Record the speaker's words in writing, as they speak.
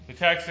The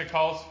text that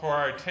calls for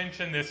our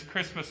attention this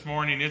Christmas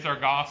morning is our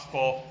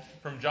gospel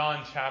from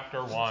John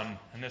chapter 1,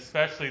 and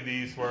especially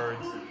these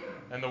words,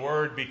 "And the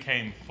Word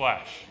became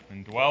flesh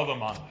and dwelled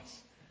among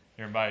us."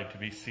 You're invited to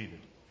be seated.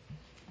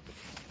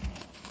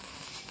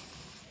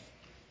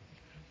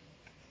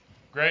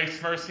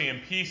 Grace, mercy,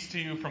 and peace to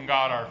you from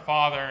God our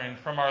Father and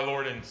from our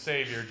Lord and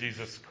Savior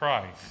Jesus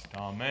Christ.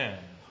 Amen.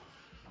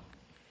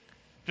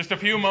 Just a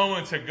few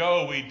moments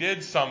ago, we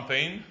did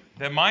something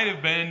that might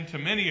have been to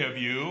many of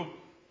you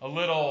a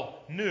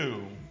little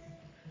new.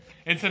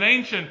 It's an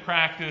ancient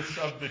practice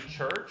of the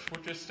church,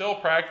 which is still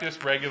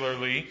practiced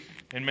regularly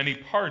in many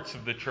parts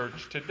of the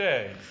church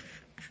today.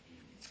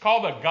 It's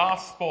called a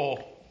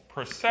gospel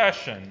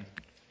procession.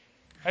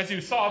 As you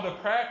saw, the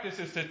practice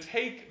is to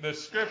take the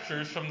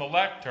scriptures from the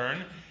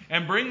lectern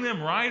and bring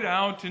them right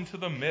out into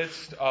the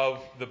midst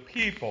of the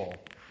people,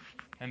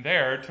 and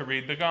there to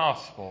read the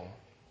gospel.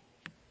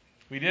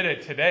 We did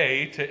it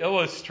today to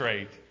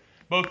illustrate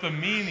both the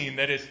meaning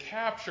that is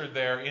captured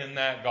there in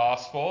that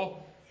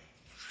gospel,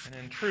 and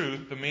in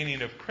truth, the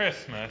meaning of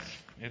Christmas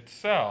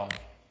itself.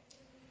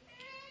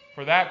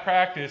 For that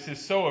practice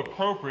is so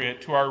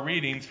appropriate to our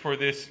readings for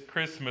this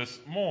Christmas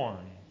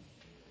morn.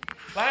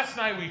 Last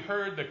night we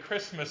heard the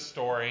Christmas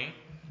story,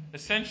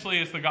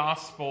 essentially as the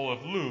Gospel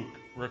of Luke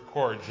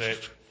records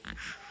it.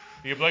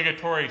 The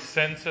obligatory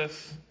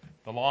census,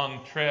 the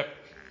long trip,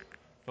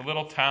 the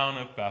little town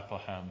of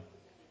Bethlehem.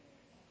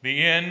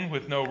 The inn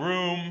with no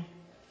room,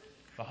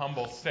 the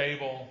humble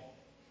stable,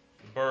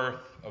 the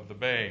birth of the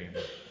babe.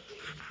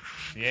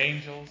 The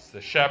angels,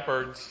 the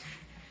shepherds,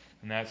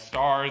 and that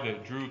star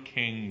that drew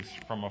kings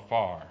from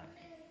afar.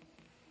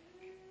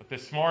 But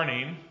this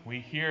morning,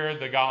 we hear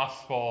the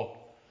Gospel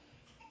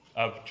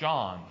of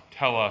John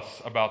tell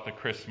us about the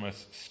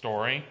Christmas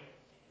story.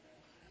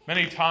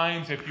 Many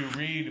times, if you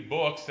read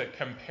books that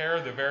compare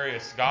the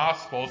various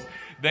Gospels,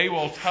 they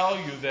will tell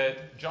you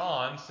that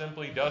John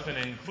simply doesn't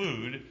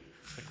include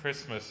the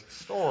Christmas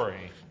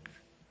story.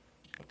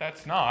 But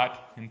that's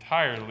not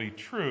entirely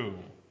true.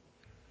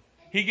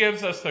 He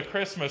gives us the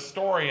Christmas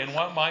story in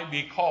what might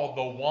be called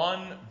the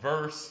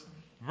one-verse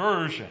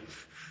version.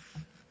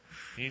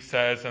 He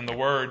says, "And the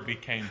Word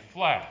became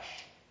flesh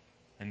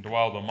and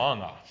dwelled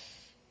among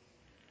us."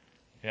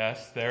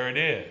 Yes, there it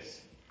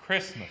is.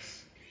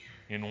 Christmas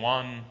in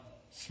one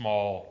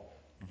small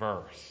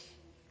verse.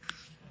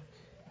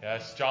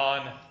 Yes,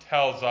 John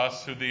tells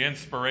us through the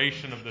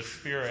inspiration of the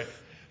Spirit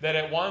that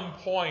at one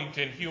point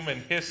in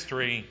human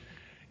history,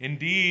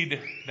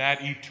 indeed,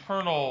 that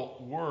eternal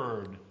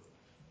Word,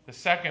 the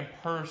second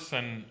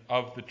person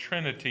of the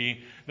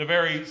Trinity, the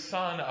very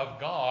Son of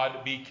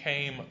God,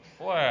 became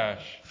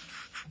flesh.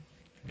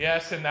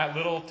 Yes, in that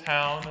little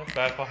town of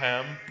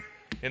Bethlehem,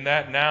 in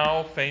that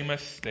now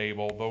famous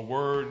stable, the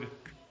Word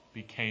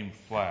became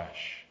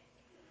flesh.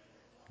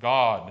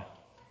 God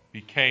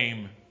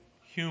became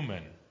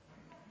human.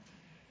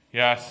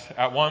 Yes,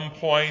 at one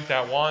point,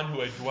 that one who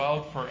had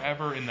dwelled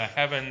forever in the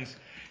heavens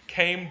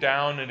came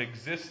down and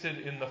existed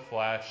in the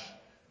flesh,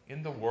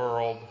 in the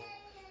world,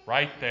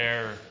 right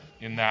there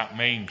in that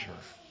manger.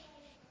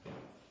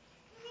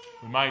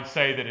 We might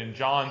say that in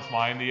John's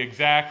mind, the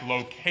exact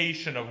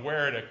location of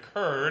where it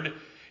occurred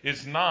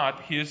is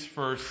not his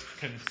first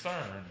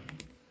concern.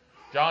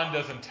 John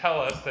doesn't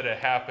tell us that it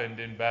happened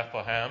in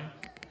Bethlehem.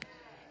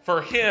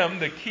 For him,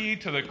 the key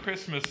to the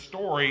Christmas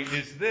story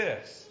is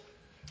this: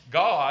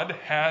 God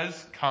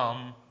has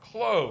come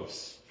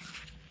close.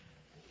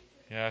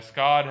 Yes,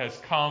 God has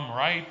come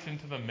right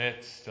into the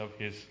midst of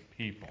his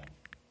people.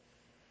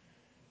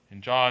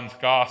 In John's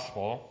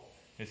Gospel,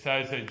 it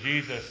says that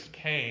Jesus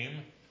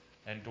came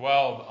and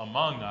dwelled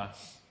among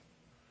us.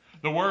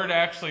 The word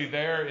actually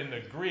there in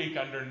the Greek,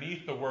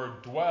 underneath the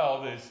word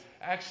dwelled, is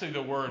actually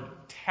the word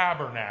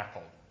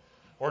tabernacle.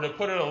 Or to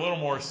put it a little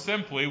more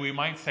simply, we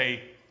might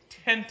say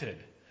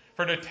tented.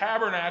 For to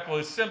tabernacle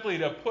is simply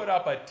to put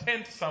up a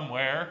tent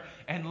somewhere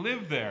and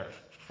live there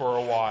for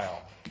a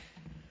while.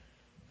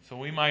 So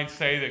we might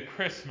say that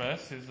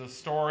Christmas is the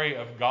story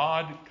of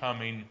God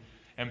coming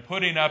and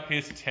putting up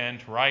his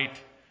tent right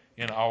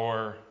in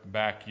our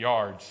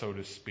backyard, so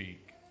to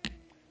speak.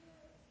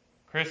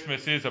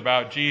 Christmas is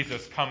about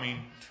Jesus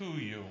coming to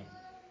you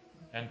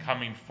and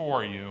coming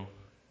for you.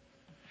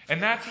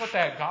 And that's what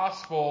that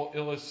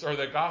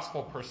the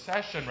gospel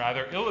procession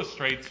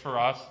illustrates for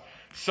us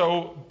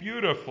so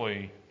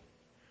beautifully.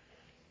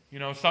 You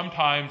know,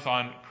 sometimes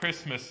on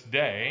Christmas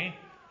Day,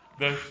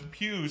 the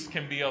pews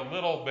can be a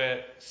little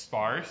bit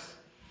sparse.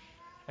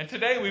 And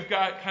today we've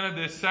got kind of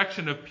this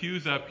section of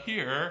pews up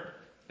here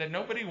that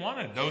nobody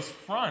wanted, those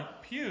front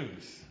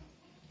pews.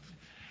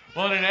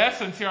 Well, in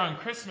essence, here on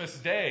Christmas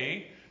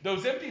Day,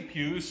 those empty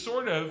pews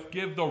sort of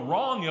give the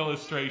wrong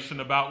illustration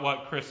about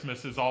what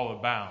Christmas is all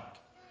about.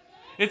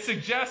 It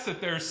suggests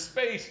that there's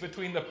space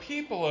between the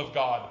people of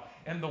God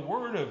and the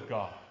Word of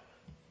God.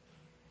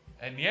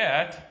 And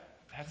yet,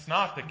 that's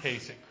not the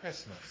case at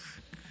Christmas.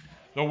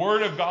 The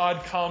Word of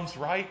God comes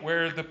right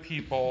where the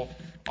people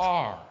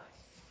are.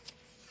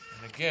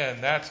 And again,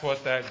 that's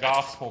what that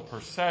gospel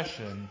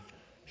procession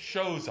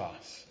shows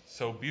us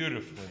so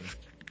beautifully.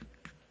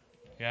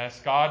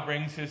 Yes, God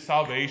brings his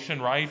salvation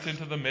right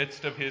into the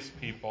midst of his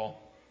people.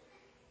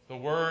 The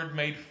Word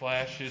made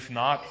flesh is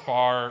not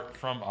far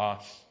from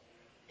us.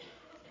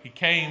 He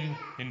came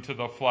into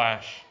the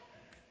flesh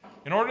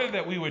in order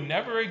that we would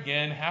never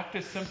again have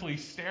to simply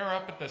stare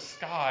up at the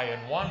sky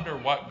and wonder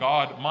what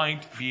God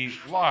might be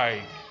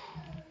like.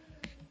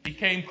 He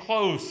came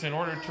close in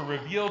order to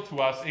reveal to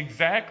us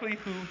exactly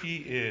who he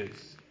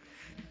is.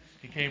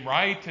 He came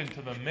right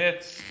into the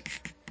midst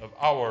of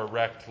our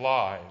wrecked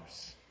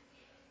lives.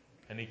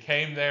 And he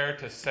came there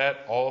to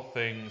set all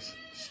things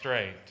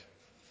straight.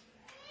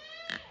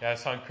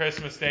 Yes, on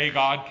Christmas Day,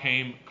 God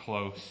came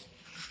close.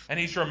 And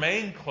he's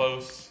remained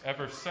close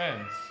ever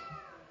since.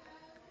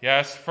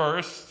 Yes,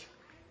 first,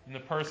 in the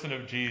person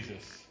of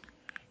Jesus,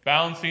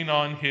 bouncing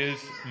on his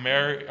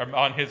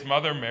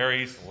mother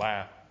Mary's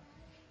lap.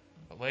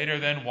 But later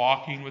then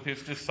walking with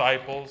his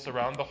disciples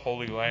around the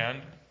Holy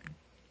Land.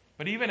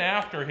 But even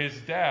after his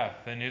death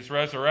and his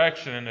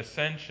resurrection and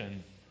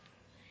ascension,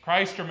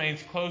 Christ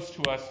remains close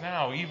to us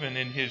now, even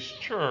in his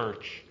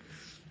church.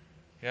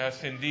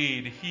 Yes,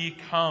 indeed, he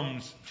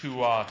comes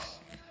to us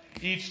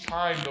each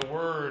time the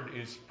word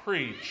is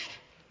preached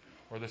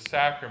or the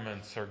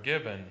sacraments are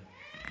given.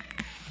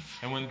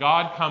 And when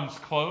God comes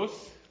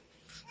close,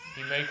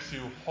 he makes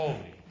you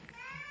holy.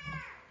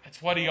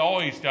 That's what he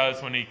always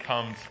does when he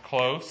comes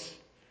close.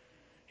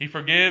 He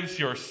forgives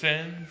your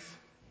sins.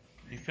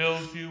 He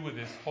fills you with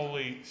his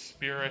Holy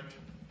Spirit.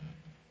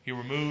 He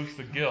removes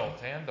the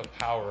guilt and the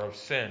power of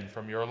sin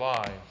from your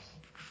lives.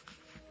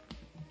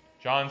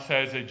 John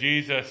says that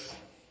Jesus,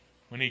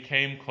 when he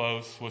came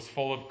close, was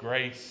full of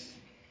grace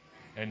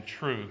and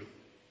truth.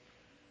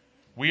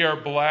 We are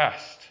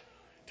blessed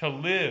to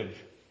live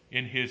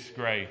in his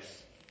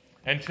grace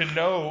and to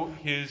know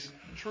his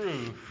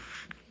truth.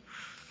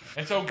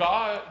 And so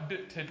God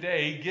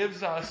today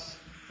gives us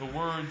the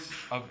words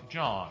of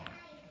John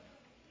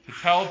to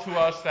tell to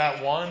us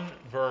that one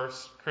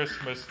verse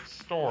Christmas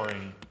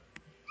story.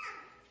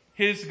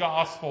 His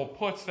gospel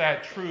puts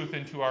that truth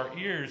into our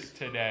ears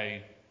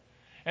today.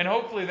 And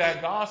hopefully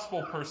that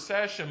gospel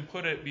procession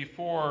put it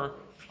before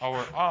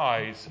our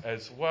eyes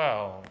as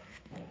well.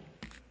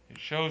 It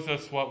shows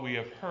us what we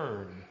have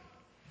heard,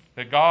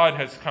 that God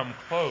has come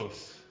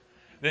close,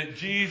 that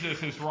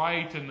Jesus is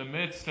right in the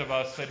midst of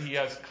us, that he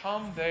has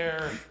come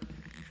there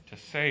to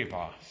save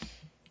us.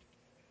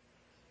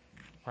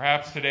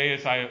 Perhaps today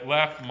as I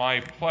left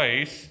my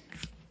place,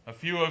 a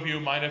few of you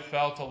might have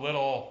felt a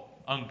little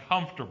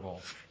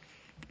uncomfortable.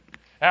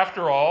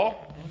 After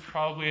all, it was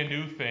probably a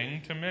new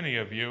thing to many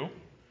of you.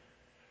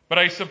 But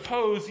I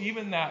suppose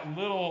even that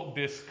little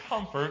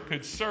discomfort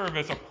could serve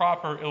as a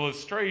proper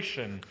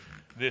illustration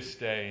this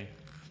day.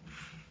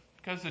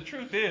 Because the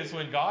truth is,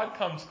 when God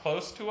comes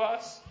close to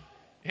us,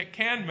 it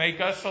can make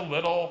us a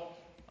little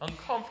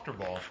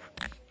uncomfortable.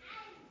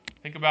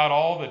 Think about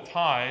all the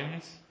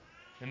times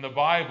in the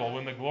Bible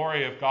when the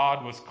glory of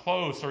God was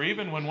close, or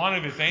even when one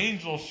of his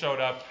angels showed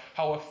up,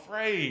 how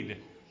afraid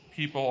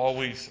people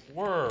always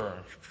were.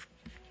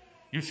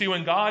 You see,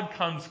 when God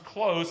comes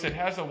close, it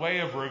has a way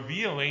of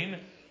revealing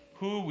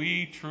who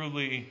we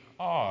truly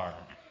are.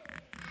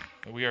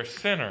 That we are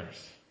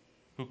sinners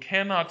who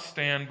cannot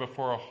stand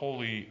before a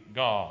holy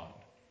God.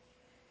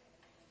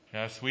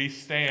 Yes, we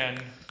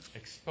stand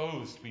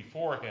exposed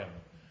before him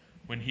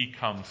when he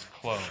comes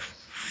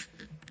close.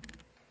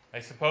 I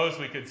suppose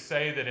we could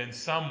say that in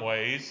some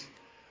ways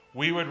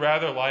we would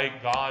rather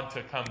like God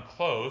to come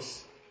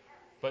close,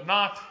 but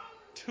not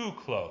too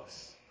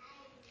close.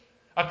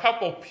 A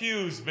couple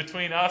pews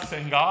between us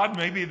and God,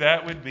 maybe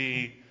that would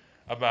be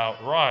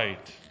about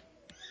right.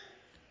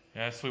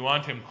 Yes, we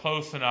want him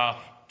close enough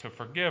to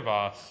forgive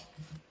us,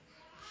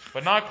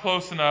 but not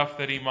close enough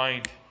that he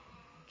might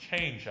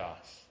change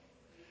us.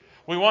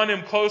 We want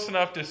him close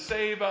enough to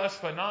save us,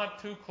 but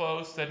not too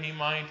close that he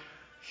might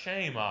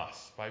shame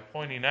us by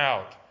pointing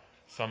out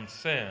some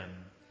sin.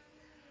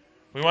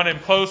 We want him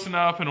close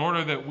enough in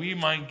order that we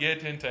might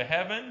get into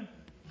heaven,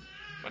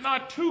 but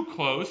not too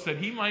close that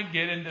he might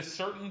get into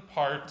certain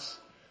parts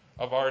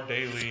of our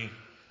daily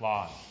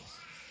lives.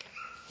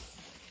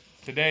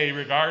 Today,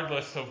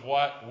 regardless of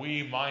what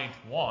we might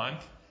want,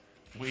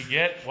 we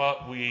get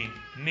what we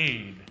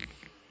need.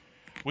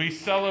 We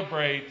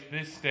celebrate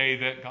this day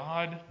that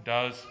God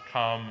does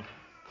come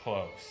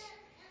close.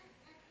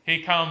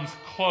 He comes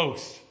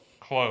close,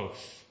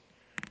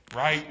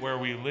 right where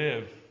we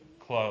live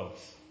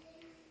close.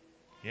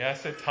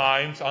 Yes, at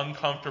times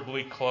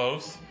uncomfortably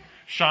close,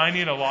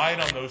 shining a light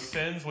on those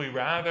sins we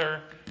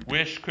rather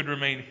wish could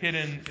remain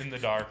hidden in the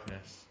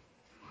darkness.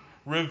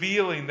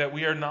 Revealing that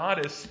we are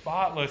not as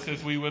spotless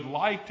as we would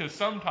like to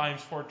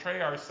sometimes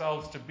portray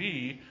ourselves to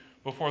be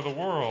before the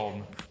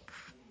world.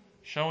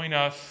 Showing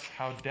us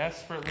how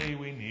desperately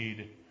we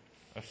need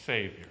a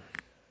Savior.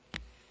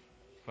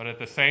 But at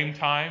the same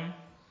time,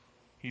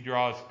 he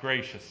draws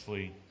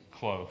graciously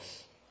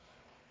close,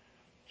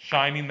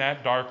 shining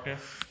that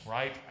darkness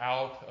right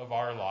out of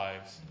our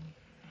lives,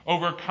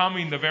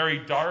 overcoming the very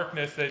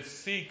darkness that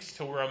seeks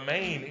to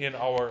remain in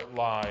our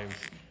lives,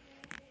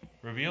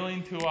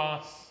 revealing to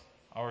us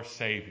our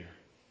Savior,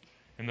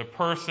 in the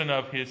person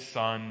of his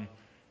Son,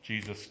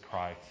 Jesus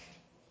Christ.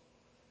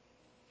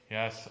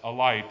 Yes, a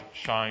light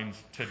shines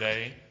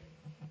today.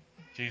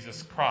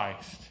 Jesus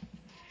Christ.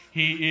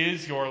 He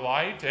is your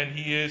light and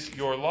he is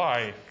your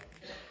life.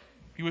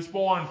 He was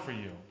born for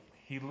you.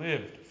 He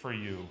lived for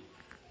you.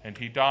 And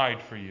he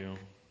died for you.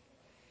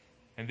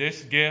 And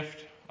this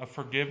gift of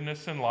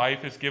forgiveness and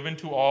life is given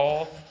to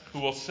all who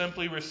will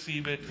simply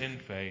receive it in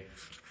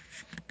faith.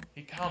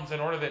 He comes in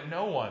order that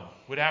no one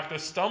would have to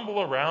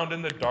stumble around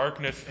in the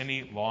darkness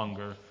any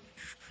longer.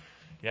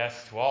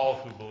 Yes, to all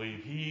who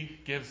believe, he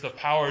gives the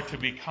power to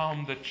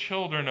become the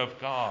children of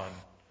God.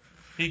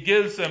 He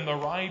gives them the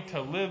right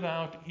to live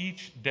out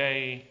each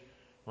day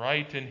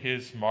right in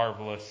his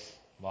marvelous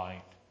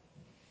light.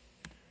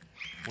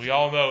 We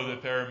all know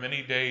that there are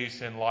many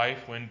days in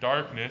life when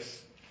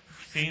darkness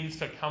seems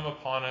to come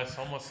upon us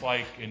almost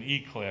like an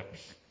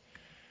eclipse.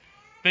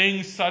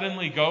 Things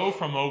suddenly go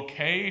from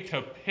okay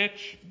to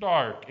pitch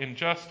dark in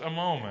just a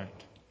moment.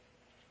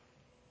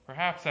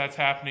 Perhaps that's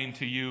happening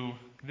to you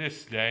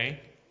this day.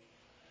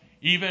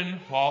 Even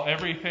while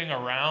everything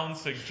around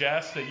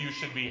suggests that you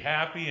should be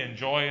happy and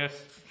joyous,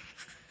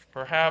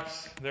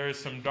 perhaps there is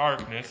some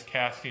darkness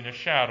casting a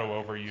shadow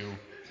over you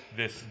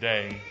this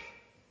day.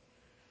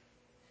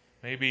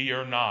 Maybe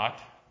you're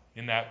not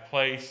in that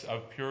place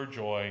of pure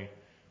joy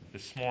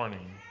this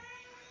morning.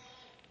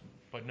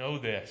 But know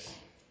this.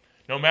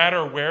 No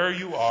matter where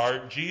you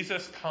are,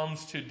 Jesus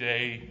comes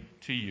today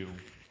to you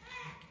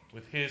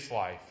with his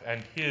life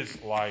and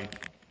his light.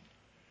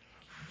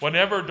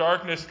 Whenever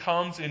darkness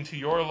comes into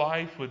your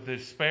life with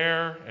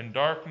despair and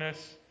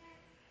darkness,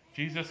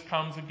 Jesus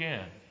comes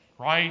again,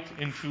 right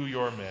into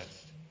your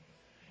midst.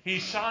 He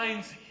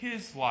shines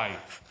his light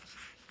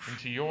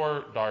into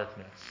your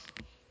darkness.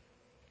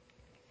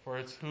 For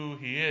it's who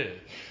he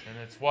is, and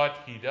it's what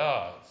he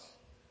does.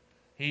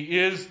 He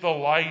is the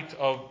light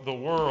of the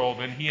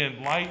world, and he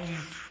enlightens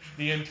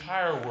the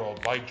entire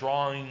world by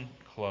drawing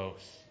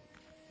close.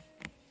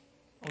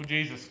 Oh,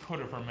 Jesus could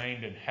have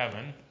remained in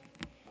heaven,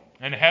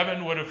 and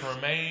heaven would have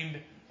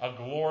remained a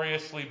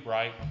gloriously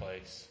bright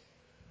place.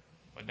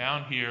 But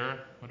down here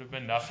would have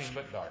been nothing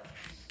but darkness.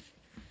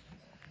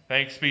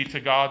 Thanks be to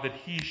God that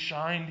he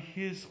shined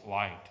his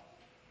light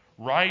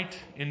right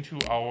into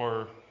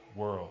our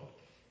world.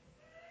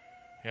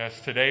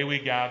 Yes, today we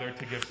gather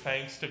to give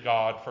thanks to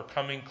God for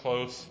coming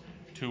close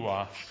to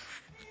us,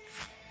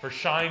 for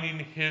shining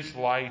his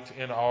light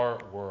in our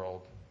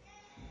world.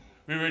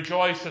 We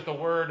rejoice that the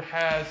Word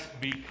has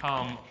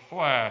become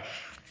flesh,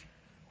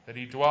 that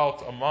he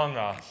dwelt among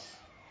us,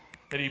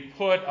 that he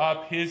put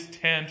up his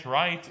tent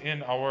right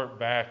in our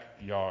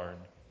backyard.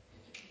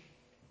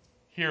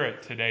 Hear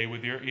it today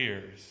with your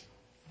ears.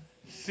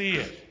 See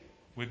it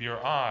with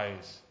your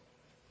eyes.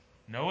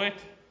 Know it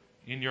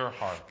in your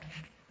heart.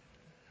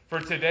 For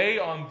today,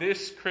 on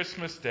this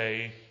Christmas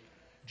day,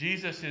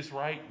 Jesus is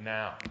right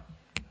now,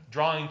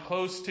 drawing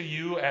close to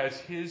you as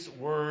his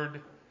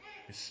word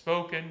is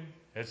spoken,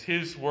 as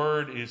his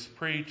word is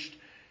preached,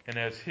 and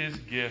as his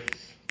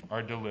gifts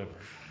are delivered.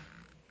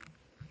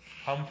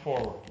 Come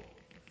forward.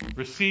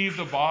 Receive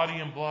the body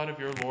and blood of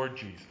your Lord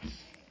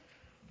Jesus.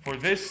 For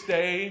this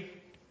day,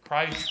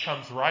 Christ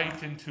comes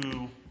right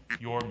into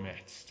your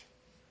midst.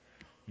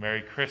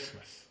 Merry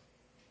Christmas.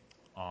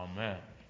 Amen.